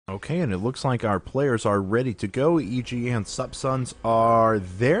Okay, and it looks like our players are ready to go. EG and SupSuns are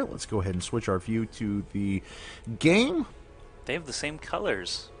there. Let's go ahead and switch our view to the game. They have the same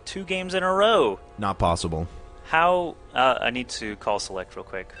colors. 2 games in a row. Not possible. How? I need to call Select real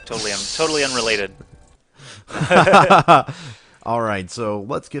quick. Totally unrelated. All right, so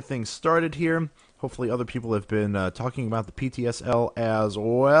let's get things started here. Hopefully other people have been talking about the PTSL as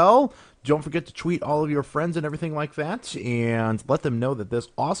well. Don't forget to tweet all of your friends and everything like that, and let them know that this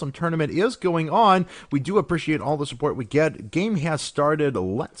awesome tournament is going on. We do appreciate all the support we get. Game has started.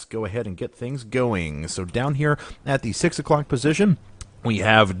 Let's go ahead and get things going. So down here at the 6 o'clock position, we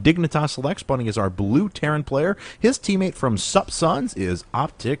have Dignitas Select spawning as our blue Terran player. His teammate from SupSuns is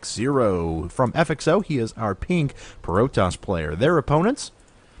OpTiKzErO. From FXO, he is our pink Protoss player. Their opponents,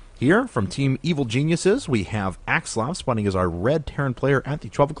 here from Team Evil Geniuses, we have Axslav spawning as our red Terran player at the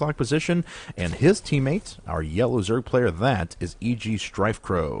 12 o'clock position, and his teammate, our yellow Zerg player, that is EG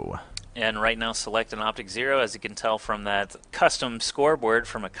StrifeCro. And right now, Select and OpTiKzErO, as you can tell from that custom scoreboard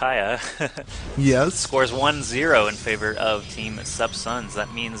from Akaya, Yes. scores 1-0 in favor of Team SupSuns.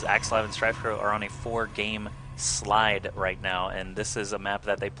 That means Axslav and StrifeCro are on a 4-game slide right now, and this is a map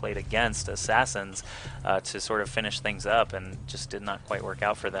that they played against Assassins to sort of finish things up, and just did not quite work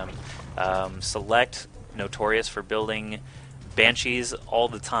out for them. Select, notorious for building Banshees all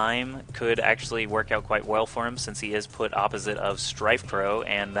the time, could actually work out quite well for him since he is put opposite of StrifeCro,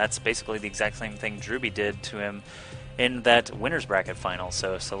 and that's basically the exact same thing Drewby did to him in that winner's bracket final.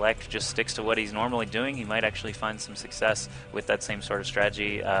 So Select just sticks to what he's normally doing. He might actually find some success with that same sort of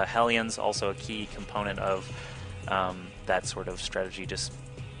strategy. Hellions also a key component of that sort of strategy. Just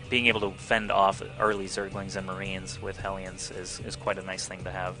being able to fend off early Zerglings and Marines with Hellions is quite a nice thing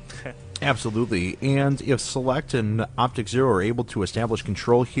to have. Absolutely, and if Select and OpTiKzErO are able to establish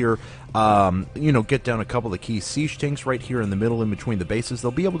control here, get down a couple of key siege tanks right here in the middle in between the bases,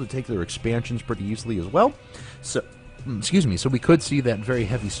 they'll be able to take their expansions pretty easily as well. So, so we could see that very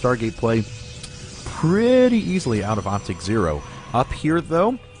heavy Stargate play pretty easily out of OpTiKzErO. Up here,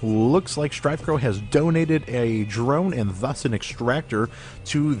 though, looks like StrifeCro has donated a drone and thus an extractor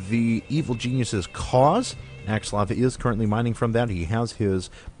to the Evil Geniuses' cause. Axslav is currently mining from that. He has his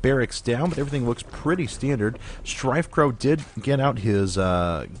barracks down, but everything looks pretty standard. StrifeCro did get out his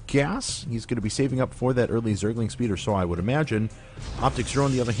gas. He's going to be saving up for that early Zergling speed, or so I would imagine. OpTiKzErO,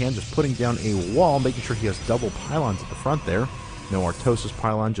 on the other hand, just putting down a wall, making sure he has double pylons at the front there. No Artosis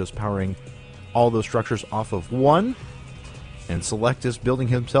pylon, just powering all those structures off of one. And Select is building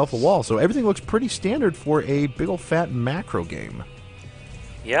himself a wall. So everything looks pretty standard for a big ol' fat macro game.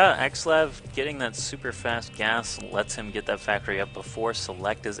 Yeah, Axslav getting that super fast gas lets him get that factory up before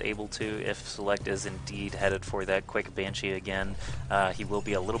Select is able to. If Select is indeed headed for that quick Banshee again, he will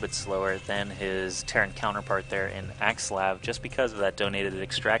be a little bit slower than his Terran counterpart there in Axslav, just because of that donated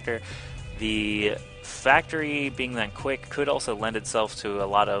extractor. The factory being that quick could also lend itself to a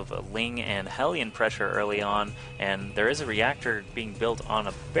lot of Ling and Hellion pressure early on, and there is a reactor being built on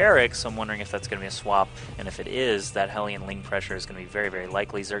a barrack, so I'm wondering if that's going to be a swap, and if it is, that Hellion Ling pressure is going to be very, very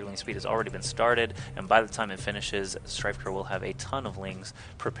likely. Zergling speed has already been started, and by the time it finishes, StrifeCro will have a ton of Lings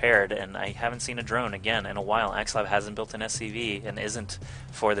prepared, and I haven't seen a drone again in a while. Axslav hasn't built an SCV and isn't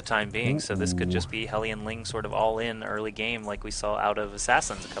for the time being, so this could just be Hellion Ling sort of all in early game like we saw out of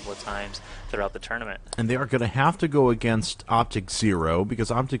Assassins a couple of times throughout the tournament. And they are going to have to go against OpTiKzErO, because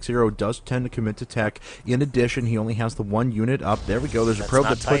OpTiKzErO does tend to commit to tech. In addition, he only has the one unit up. There we go. There's a probe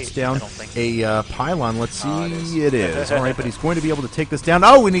that puts down a pylon. Let's see. It is. All right, but he's going to be able to take this down.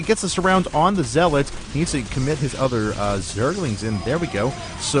 Oh, and he gets the surround on the Zealot. He needs to commit his other Zerglings in. There we go.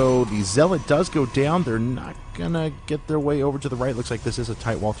 So the Zealot does go down. They're not going to get their way over to the right. Looks like this is a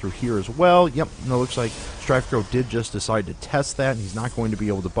tight wall through here as well. Yep, no, looks like StrifeCro did just decide to test that, and he's not going to be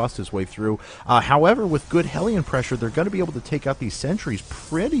able to bust his way through. However, with good Hellion pressure, they're going to be able to take out these sentries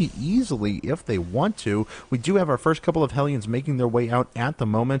pretty easily if they want to. We do have our first couple of Hellions making their way out at the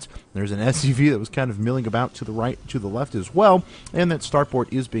moment. There's an SCV that was kind of milling about to the right, to the left as well, and that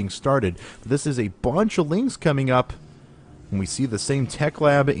starport is being started. This is a bunch of Lings coming up, and we see the same tech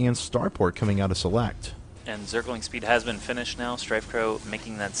lab and starport coming out of Select. And Zergling speed has been finished now. StrifeCro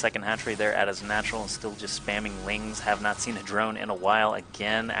making that second hatchery there at his natural and still just spamming Lings. Have not seen a drone in a while.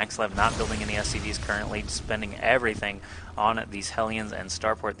 Again, Axslav not building any SCVs currently, spending everything on these Hellions and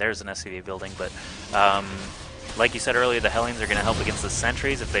Starport. There's an SCV building, but like you said earlier, the Hellions are going to help against the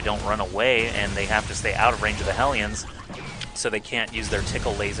sentries if they don't run away, and they have to stay out of range of the Hellions, so they can't use their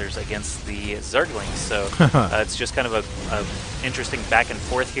tickle lasers against the Zerglings. So it's just kind of a interesting back and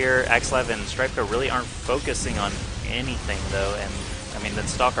forth here. Axslav and StrifeCro really aren't focusing on anything, though, and I mean, that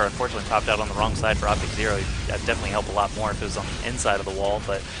Stalker unfortunately popped out on the wrong side for OpTiKzErO. That'd definitely help a lot more if it was on the inside of the wall,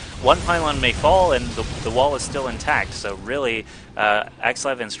 but one pylon may fall and the wall is still intact, so really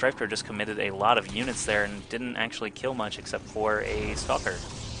Axslav and StrifeCro just committed a lot of units there and didn't actually kill much except for a Stalker.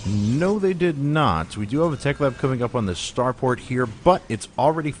 No, they did not. We do have a Tech Lab coming up on the starport here, but it's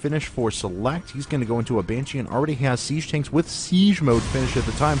already finished for Select. He's going to go into a Banshee and already has Siege Tanks with Siege Mode finished at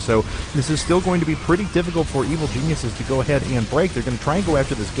the time, so this is still going to be pretty difficult for Evil Geniuses to go ahead and break. They're going to try and go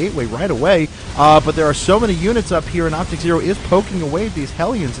after this gateway right away, but there are so many units up here, and OpTiKzErO is poking away at these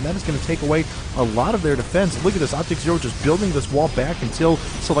Hellions, and that is going to take away a lot of their defense. Look at this, OpTiKzErO just building this wall back until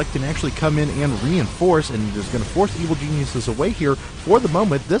Select can actually come in and reinforce, and is going to force Evil Geniuses away here for the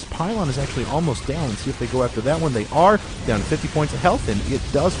moment. This pylon is actually almost down. Let's see if they go after that one. They are down to 50 points of health, and it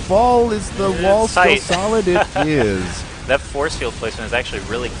does fall. Is the wall still solid? It is. That force field placement is actually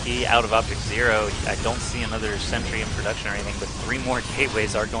really key out of OpTiKzErO. I don't see another sentry in production or anything, but 3 more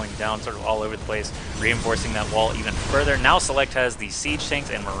gateways are going down sort of all over the place, reinforcing that wall even further. Now Select has the siege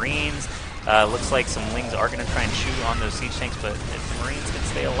tanks and marines. Looks like some Lings are going to try and shoot on those siege tanks, but if the marines can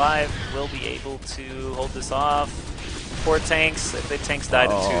stay alive, we'll be able to hold this off. 4 tanks. If the tanks die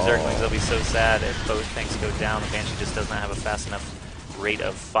to 2 Zerglings, they'll be so sad. If both tanks go down, the Banshee just doesn't have a fast enough rate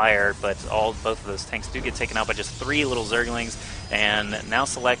of fire, but both of those tanks do get taken out by just 3 little Zerglings, and now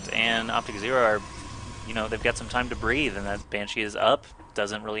Select and OpTiKzErO are, you know, they've got some time to breathe, and that Banshee is up.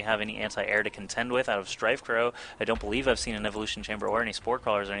 Doesn't really have any anti-air to contend with out of StrifeCro. I don't believe I've seen an Evolution Chamber or any Spore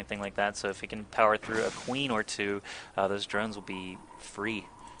Crawlers or anything like that, so if he can power through a Queen or 2, those drones will be free.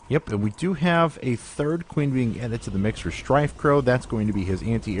 Yep, and we do have a 3rd Queen being added to the mix for StrifeCro. That's going to be his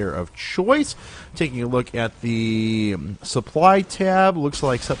anti-air of choice. Taking a look at the supply tab, looks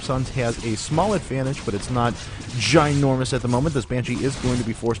like Sepsons has a small advantage, but it's not ginormous at the moment. This Banshee is going to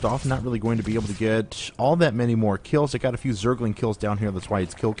be forced off, not really going to be able to get all that many more kills. It got a few Zergling kills down here, that's why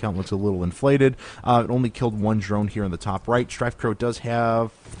its kill count looks a little inflated. It only killed 1 drone here in the top right. StrifeCro does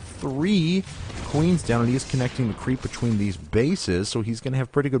have 3 Queens down, and he is connecting the creep between these bases, so he's going to have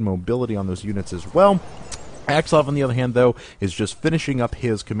pretty good mobility on those units as well. Axslav, on the other hand, though, is just finishing up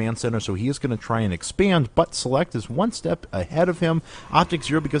his command center, so he is going to try and expand, but Select is 1 step ahead of him.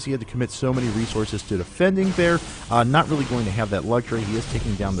 OpTiKzErO, because he had to commit so many resources to defending there, not really going to have that luxury. He is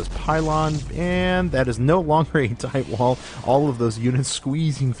taking down this pylon, and that is no longer a tight wall. All of those units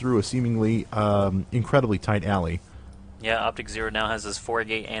squeezing through a seemingly incredibly tight alley. Yeah, OpTiKzErO now has his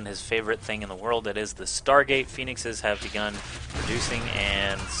 4-gate and his favorite thing in the world, that is the Stargate. Phoenixes have begun producing,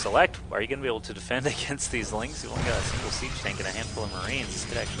 and Select, are you going to be able to defend against these Lings? You've only got a single siege tank and a handful of marines. This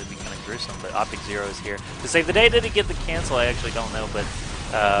could actually be kind of gruesome, but OpTiKzErO is here to save the day. Did he get the cancel? I actually don't know, but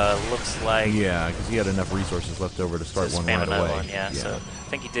looks like... Yeah, because he had enough resources left over to start one right away. One, yeah, so I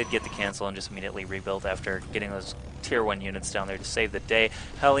think he did get the cancel and just immediately rebuilt after getting those Tier 1 units down there to save the day.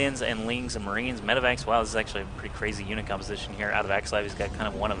 Hellions and Lings and Marines. Medevacs, wow, this is actually a pretty crazy unit composition here. Out of Axslav, he's got kind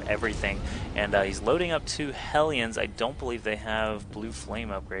of one of everything. And he's loading up 2 Hellions. I don't believe they have Blue Flame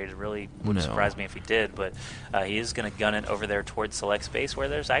upgraded. Really would surprise me if he did, but he is going to gun it over there towards Select Space, where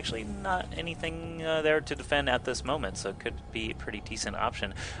there's actually not anything there to defend at this moment, so it could be a pretty decent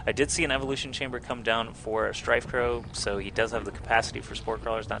option. I did see an Evolution Chamber come down for StrifeCro, so he does have the capacity for Spore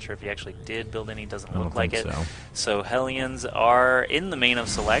Crawlers. Not sure if he actually did build any. Doesn't look like it. So Hellions are in the main of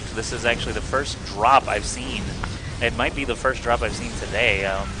Select. This is actually the first drop I've seen. It might be the first drop I've seen today.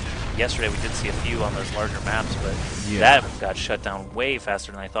 Yesterday we did see a few on those larger maps, but that got shut down way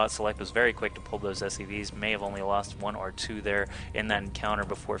faster than I thought. Select was very quick to pull those SCVs. May have only lost 1 or 2 there in that encounter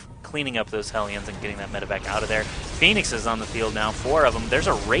before cleaning up those Hellions and getting that medevac out of there. Phoenix is on the field now, 4 of them. There's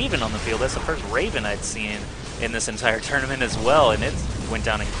a Raven on the field. That's the first Raven I'd seen in this entire tournament as well, and it went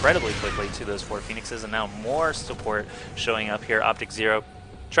down incredibly quickly to those 4 Phoenixes, and now more support showing up here. OpTiKzErO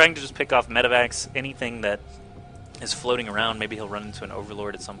trying to just pick off medevacs, anything that is floating around. Maybe he'll run into an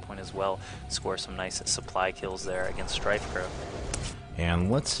Overlord at some point as well, score some nice supply kills there against StrifeCro.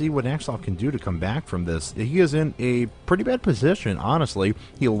 And let's see what Axslav can do to come back from this. He is in a pretty bad position, honestly.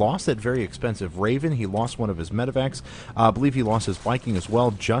 He lost that very expensive Raven. He lost one of his medevacs. I believe he lost his Viking as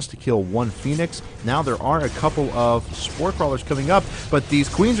well just to kill 1 Phoenix. Now there are a couple of Spore Crawlers coming up, but these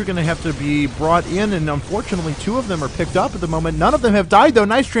Queens are going to have to be brought in, and unfortunately 2 of them are picked up at the moment. None of them have died, though.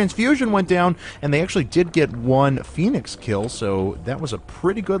 Nice transfusion went down, and they actually did get 1 Phoenix kill, so that was a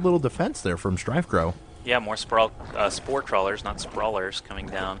pretty good little defense there from StrifeCro. Yeah, more Spore Crawlers, not Sprawlers, coming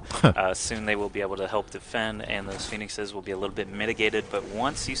down. Soon they will be able to help defend, and those Phoenixes will be a little bit mitigated. But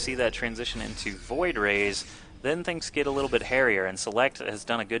once you see that transition into Void Rays, then things get a little bit hairier, and Select has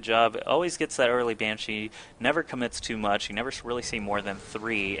done a good job. Always gets that early Banshee, never commits too much. You never really see more than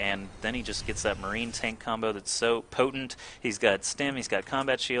 3, and then he just gets that Marine tank combo that's so potent. He's got stim, he's got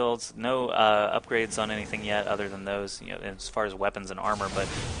combat shields, no upgrades on anything yet other than those, as far as weapons and armor, but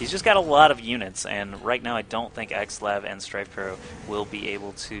he's just got a lot of units, and right now I don't think Axslav and StrifeCro will be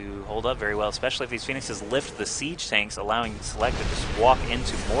able to hold up very well, especially if these Phoenixes lift the siege tanks, allowing Select to just walk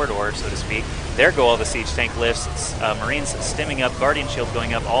into Mordor, so to speak. There go all the siege tank lifts. Marines stimming up, Guardian Shield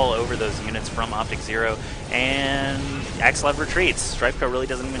going up all over those units from OpTiKzErO, and Axslav retreats. StrifeCro really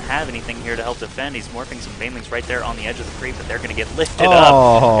doesn't even have anything here to help defend. He's morphing some Banelings right there on the edge of the creep, but they're going to get lifted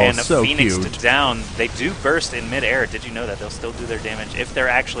up, and a so Phoenix cute. to down. They do burst in midair. Did you know that? They'll still do their damage if they're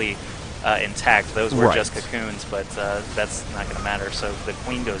actually intact. Those were just cocoons, but that's not going to matter. So the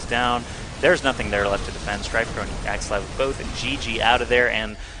Queen goes down. There's nothing there left to defend. StrifeCro and Axslav both GG out of there,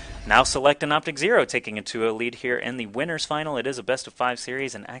 and now Select and OpTiKzErO taking a 2-0 lead here in the winners final. It is a best-of-5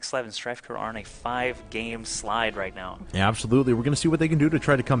 series, and Axslav and StrifeCro are on a 5-game slide right now. Yeah, absolutely. We're going to see what they can do to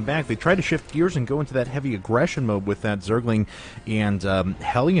try to come back. They tried to shift gears and go into that heavy aggression mode with that Zergling and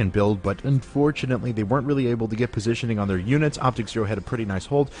Hellion build, but unfortunately they weren't really able to get positioning on their units. OpTiKzErO had a pretty nice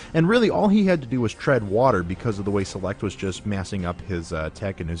hold, and really all he had to do was tread water because of the way Select was just massing up his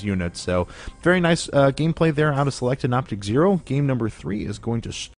tech and his units. So very nice gameplay there out of Select and OpTiKzErO. Game number 3 is going to start